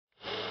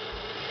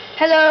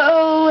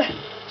Hello,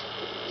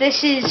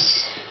 this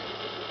is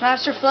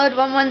Master Flood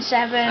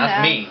 117.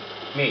 That's me.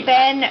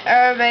 Ben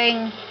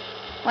Irving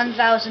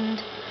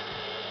 1000.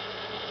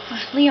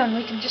 Leon,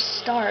 we can just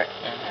start.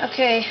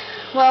 Okay,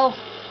 well,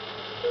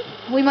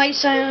 we might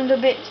sound a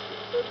bit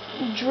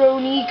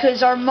drony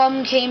because our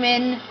mum came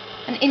in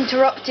and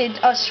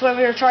interrupted us when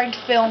we were trying to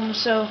film,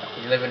 so...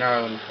 We live in our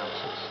own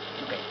houses.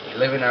 Okay, we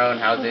live in our own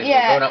houses.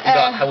 Yeah,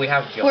 we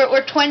have jobs.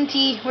 We're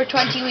 20,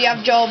 we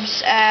have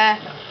jobs.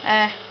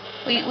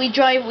 We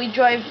drive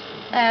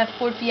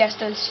Ford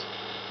Fiestas.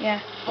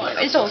 Yeah,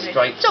 it's all good.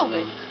 It's all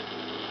good.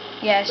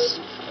 Yes.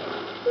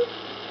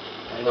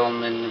 Going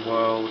on in the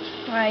world.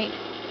 Right.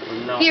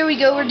 Here we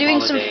go. We're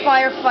doing some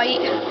firefight.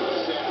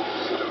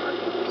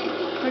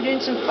 We're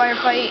doing some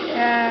firefight.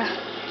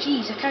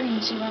 Jeez, I can't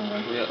even see where I'm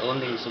going. We're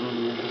owning some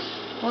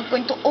noobs. We're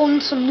going to own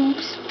some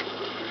noobs.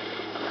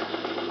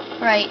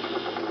 Right.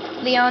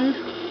 Leon.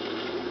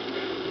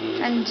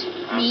 And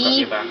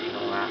me.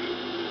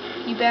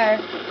 You better.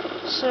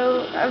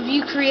 So, have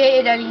you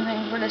created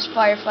anything for this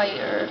firefight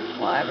or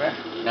whatever?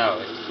 No,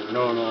 it's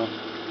normal,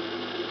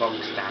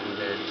 bog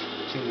standard,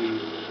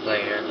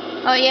 2-player.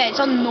 Oh yeah, it's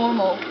on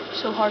normal,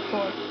 so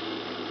hardcore.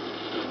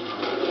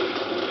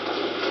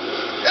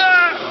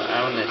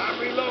 I'm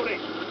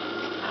reloading.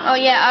 Oh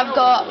yeah, I've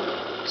got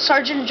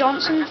Sergeant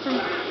Johnson from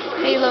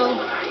Halo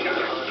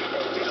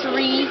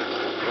 3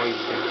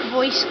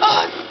 voice.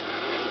 Oh!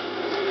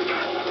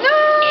 No!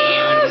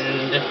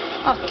 And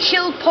oh,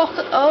 kill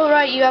pocket. Oh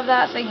right, you have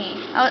that thingy.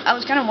 I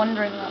was kind of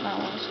wondering what that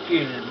was.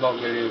 kill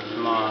pocket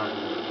man.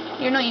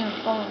 You're not even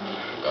following me.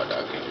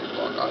 Gotta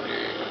kill pocket.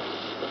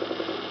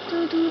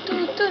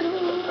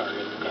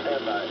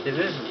 If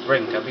this is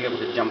Brink, I'll be able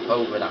to jump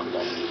over that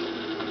one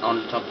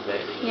on top of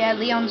it. Yeah,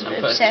 Leon's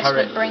obsessed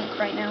with Brink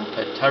right now.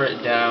 Put a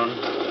turret down,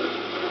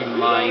 shoot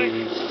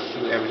mines,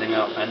 shoot everything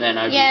up, and then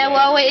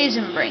well, it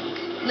isn't Brink.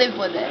 Live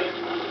with it.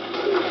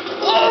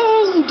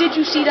 Oh! Did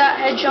you see that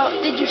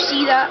headshot? Did you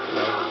see that?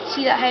 No.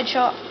 See that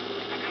headshot?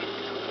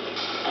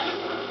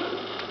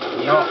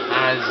 Not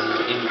as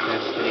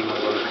interesting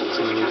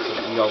as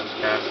the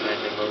Yogscast and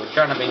everything, but we're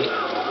trying to be.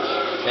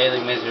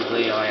 Failing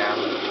miserably, I am.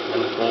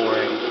 I'm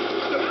boring.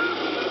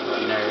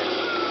 I'm nervous.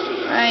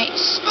 Right.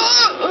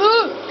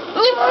 Oh,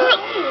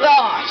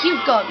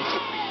 you've got to be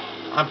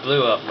kidding me. I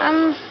blew up.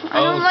 I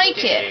don't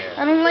like it.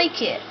 I don't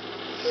like it.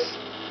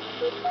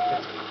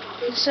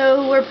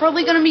 So we're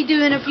probably gonna be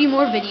doing a few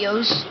more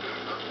videos.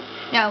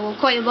 Yeah, well,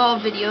 quite a lot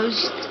of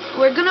videos.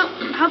 We're gonna.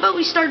 How about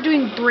we start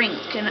doing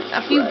Brink and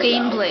a few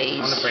gameplays?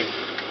 On the Brink.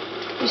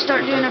 We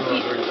start doing a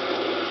few.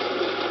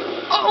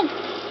 Oh,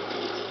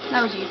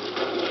 that was you.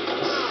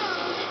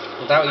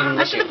 Without even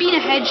that should have been a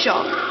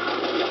headshot.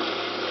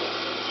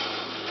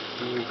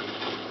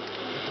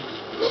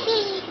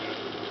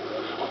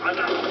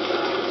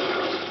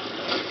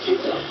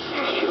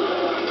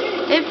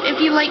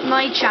 If you like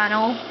my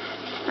channel,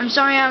 I'm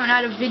sorry I haven't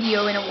had a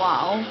video in a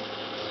while.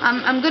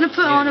 I'm gonna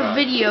put on a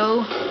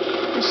video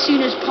as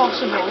soon as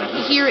possible.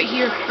 You hear it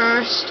here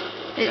first.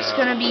 It's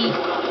gonna be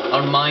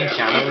on my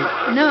channel.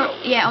 No,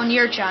 yeah, on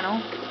your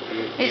channel.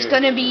 It's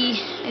gonna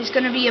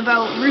be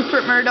about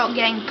Rupert Murdoch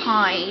getting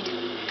pied.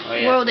 Oh,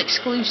 yeah. World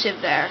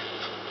exclusive there.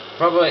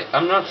 Probably.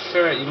 I'm not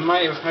sure. You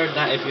might have heard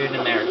that if you're in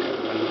America.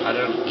 I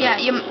don't. Yeah,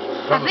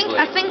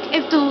 I think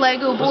if the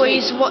Lego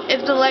Boys,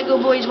 if the Lego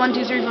Boys 1,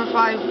 2, 3, 4,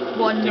 5,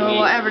 1 or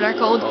whatever they're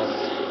called,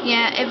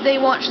 yeah, if they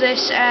watch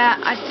this,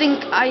 I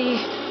think I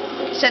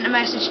sent a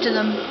message to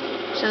them,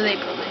 so they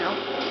probably know.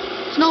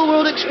 It's not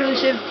world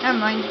exclusive. Never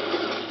mind.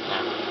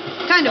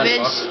 Yeah. Kind of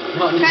is.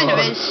 Kind of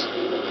is.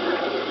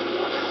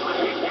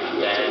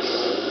 Yes.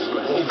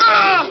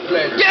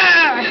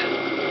 Yeah.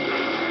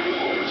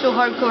 So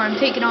hardcore. I'm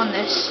taking on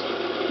this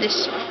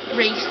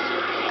race.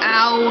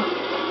 Ow.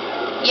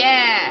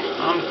 Yeah.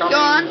 I'm coming. Go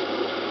on.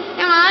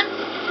 Come on.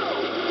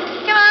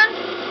 Come on.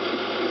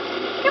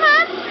 Come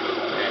on.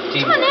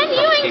 Yeah, come on then.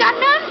 You ain't got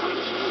none.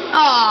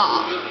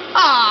 Aw.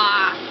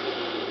 Aw.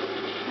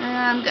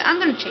 I'm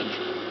gonna change.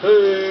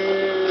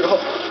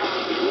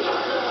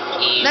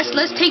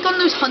 Let's take on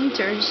those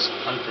hunters.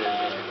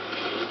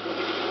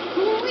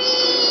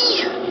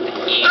 Whee!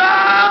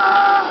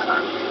 Ah!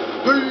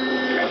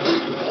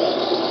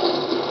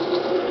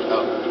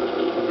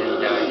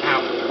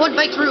 What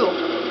bike through?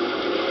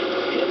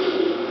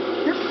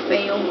 You're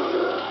fail.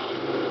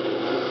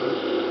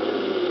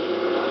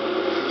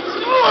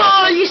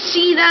 Oh, you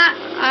see that?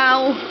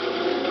 Ow.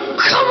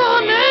 Come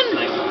on then!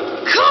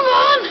 Come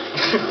on!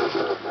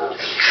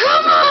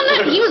 Come on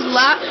then! He was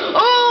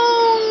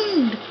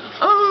owned!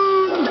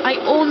 Owned! I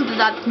owned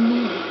that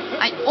noob.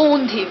 I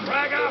owned him.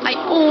 I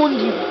owned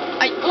you.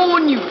 I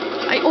own you.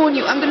 I own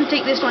you. I'm gonna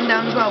take this one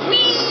down as well.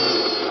 Whee!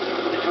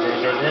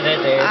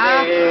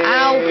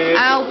 Ow!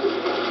 Ow!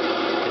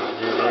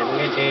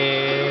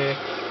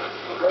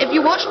 If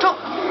you watch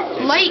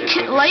like,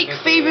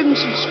 favorite, and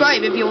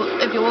subscribe if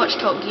you watch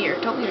Top Gear.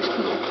 Top Gear is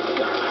cool.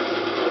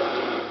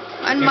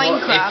 And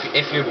Minecraft.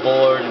 If you're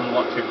bored and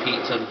want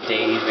repeats of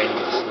days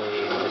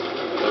endlessly and just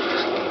go to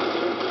sleep,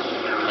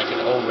 like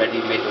an already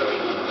midway.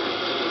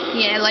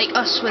 Yeah, like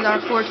us with our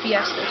Ford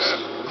Fiestas.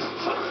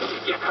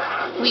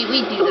 We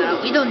do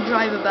that. We don't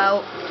drive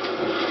about.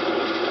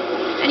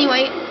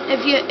 Anyway,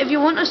 if you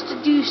want us to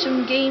do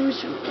some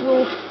games,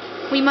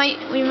 we might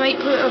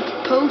put a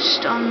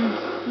post on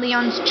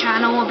Leon's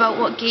channel about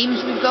what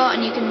games we've got,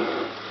 and you can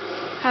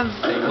have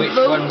which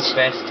vote. one's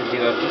best to do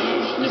a...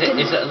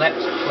 Is it a Let's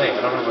Play? I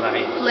don't know what that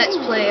is. Let's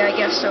Play, I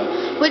guess so.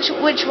 Which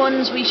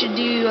ones we should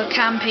do a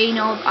campaign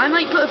of. I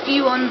might put a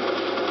few on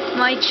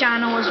my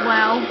channel as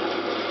well.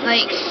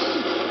 Like,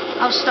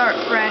 I'll start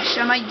fresh.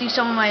 I might do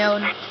some of my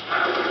own.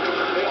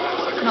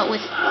 Not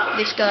with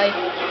this guy.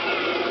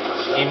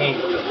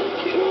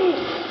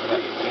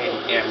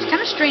 It's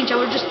kind of strange how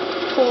we're just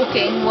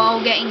talking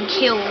while getting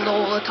killed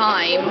all the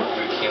time.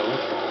 Killed?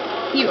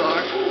 You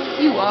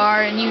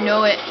are, and you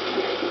know it.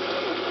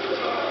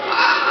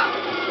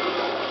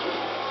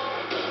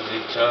 The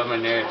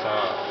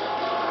Terminator.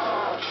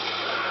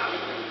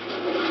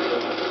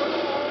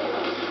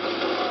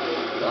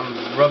 Some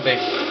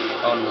rubbish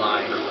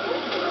online,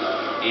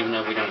 even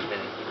though we don't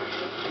really.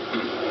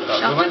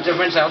 But we went to a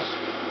friend's house,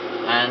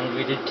 and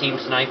we did team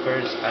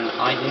snipers, and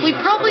I didn't. We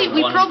probably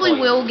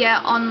point. will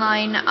get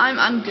online.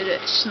 I'm good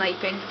at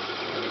sniping.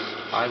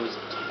 I was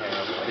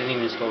terrible. I didn't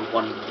even score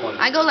 1 point.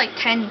 I got like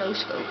 10 no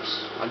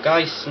scopes. A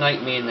guy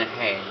sniped me in the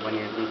head when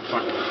he was in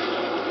front of me.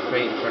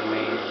 Straight in front of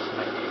me,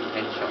 like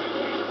headshot.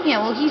 Yeah,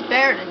 well, he's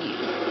better than you.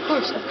 Of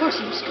course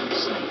he was gonna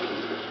snipe you.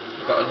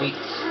 Got elites.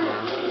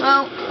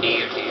 Well,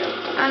 Dear.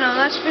 I know.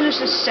 Let's finish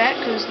this set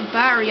because the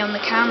battery on the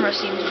camera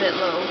seems a bit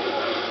low,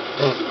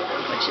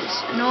 which is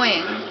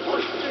annoying.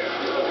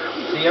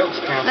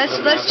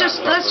 Let's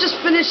just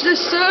finish this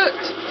set.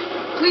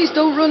 Please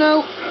don't run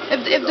out.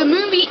 If the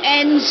movie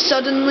ends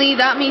suddenly,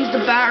 that means the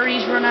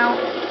batteries run out.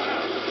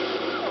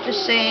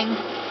 Just saying.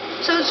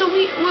 So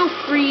we're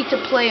free to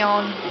play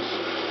on.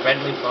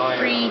 Friendly fire.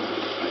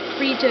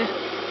 Free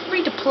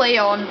to play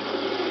on.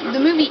 The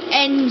movie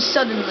ends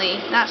suddenly.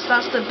 That's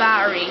the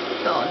battery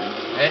done.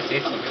 Yes.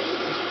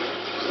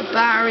 The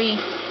battery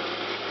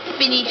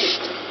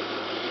finished.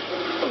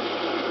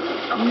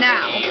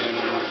 Now.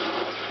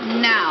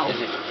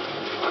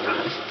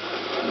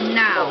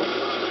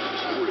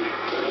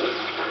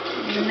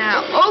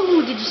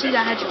 Oh, did you see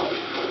that headshot?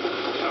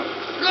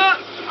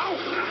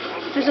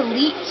 There's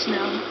elites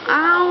now.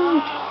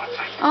 Ow.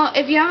 Oh,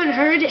 if you haven't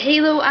heard,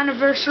 Halo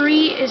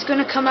Anniversary is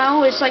gonna come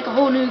out. It's like a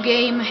whole new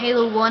game,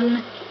 Halo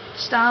 1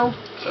 style.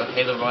 So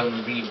Halo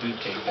 1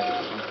 rebooting.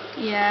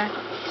 Yeah,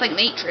 it's like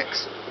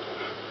Matrix.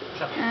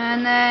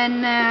 And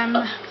then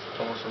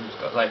Awesome. It's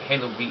got like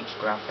Halo Reach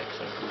graphics.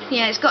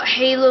 yeah, it's got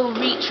Halo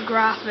Reach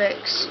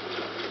graphics,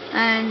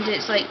 and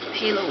it's like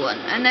Halo 1.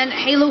 And then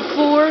Halo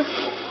 4.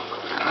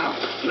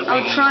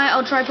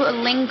 I'll try put a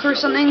link or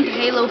something to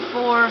Halo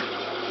 4.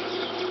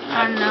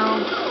 I don't know.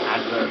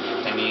 Advert,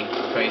 any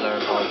trailer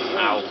of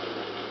ow.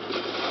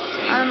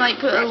 I might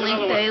put a link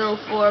to Halo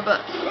 4,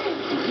 but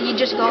you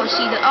just gotta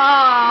see the.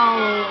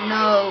 Oh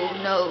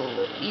no!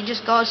 You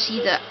just gotta see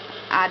the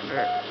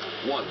advert.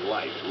 One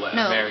life left.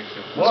 No. Very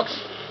true. What?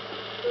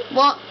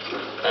 What?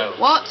 Oh.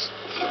 What?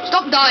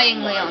 Stop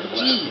dying, Leon.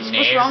 Jeez,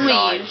 what's wrong with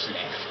you?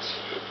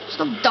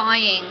 Stop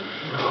dying.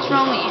 What's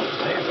wrong with you?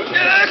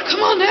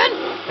 Come on, then.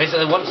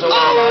 Basically, once a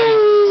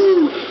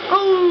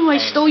Oh, I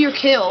stole your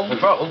kill. We'll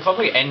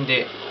probably end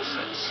it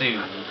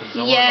soon.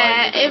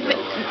 Yeah,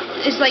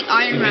 it's like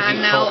Iron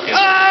Man now.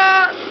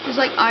 It's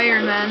like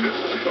Iron Man.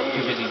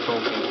 Too busy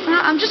talking.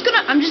 I'm just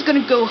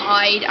gonna go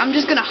hide. I'm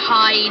just gonna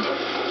hide.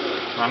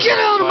 Get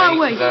out of my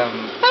way! Get out of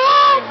my way!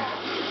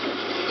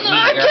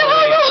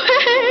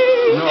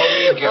 No,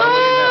 get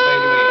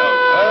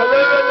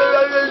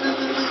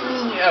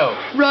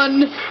Run!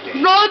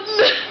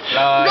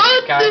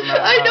 Camera.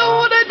 I don't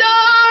wanna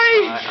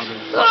die!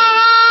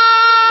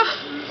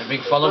 I'm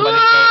being followed by the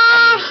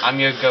ghost. I'm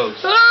your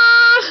ghost.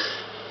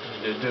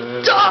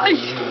 Die!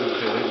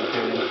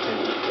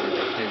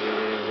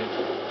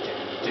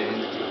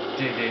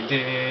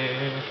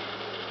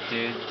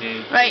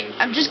 Right,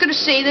 I'm just gonna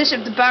say this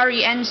if the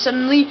battery ends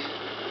suddenly.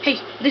 Hey,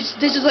 this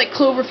is like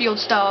Cloverfield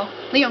style.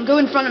 Leon, go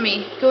in front of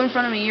me. Go in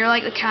front of me. You're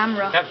like the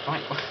camera. Yeah,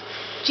 fine.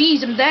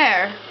 Jeez, I'm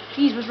there.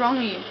 Jeez, what's wrong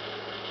with you?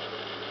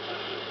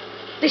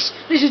 This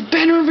is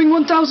Ben Irving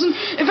 1000.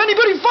 If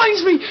anybody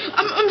finds me,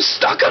 I'm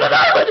stuck on an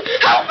island.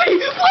 Help me,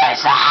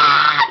 please!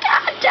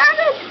 God damn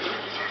it!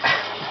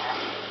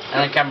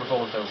 And the camera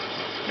falls over.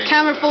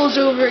 Camera falls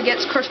over. It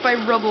gets crushed by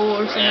rubble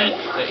or something.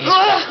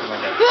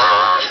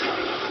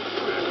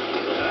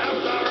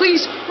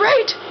 Please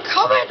rate,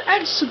 comment,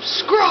 and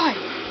subscribe.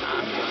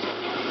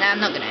 Nah, I'm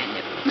not gonna end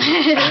it.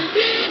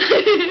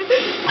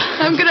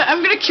 I'm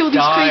gonna kill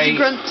these crazy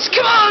grunts.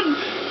 Come on!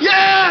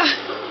 Yeah!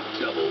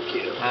 Double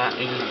kill.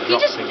 He just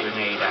dropped a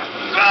grenade at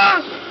me.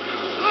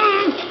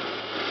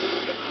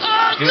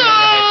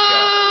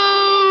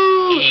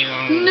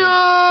 No!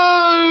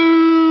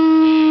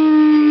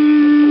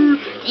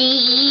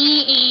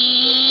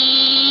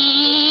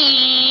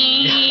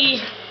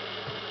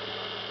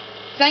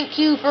 Thank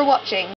you for watching.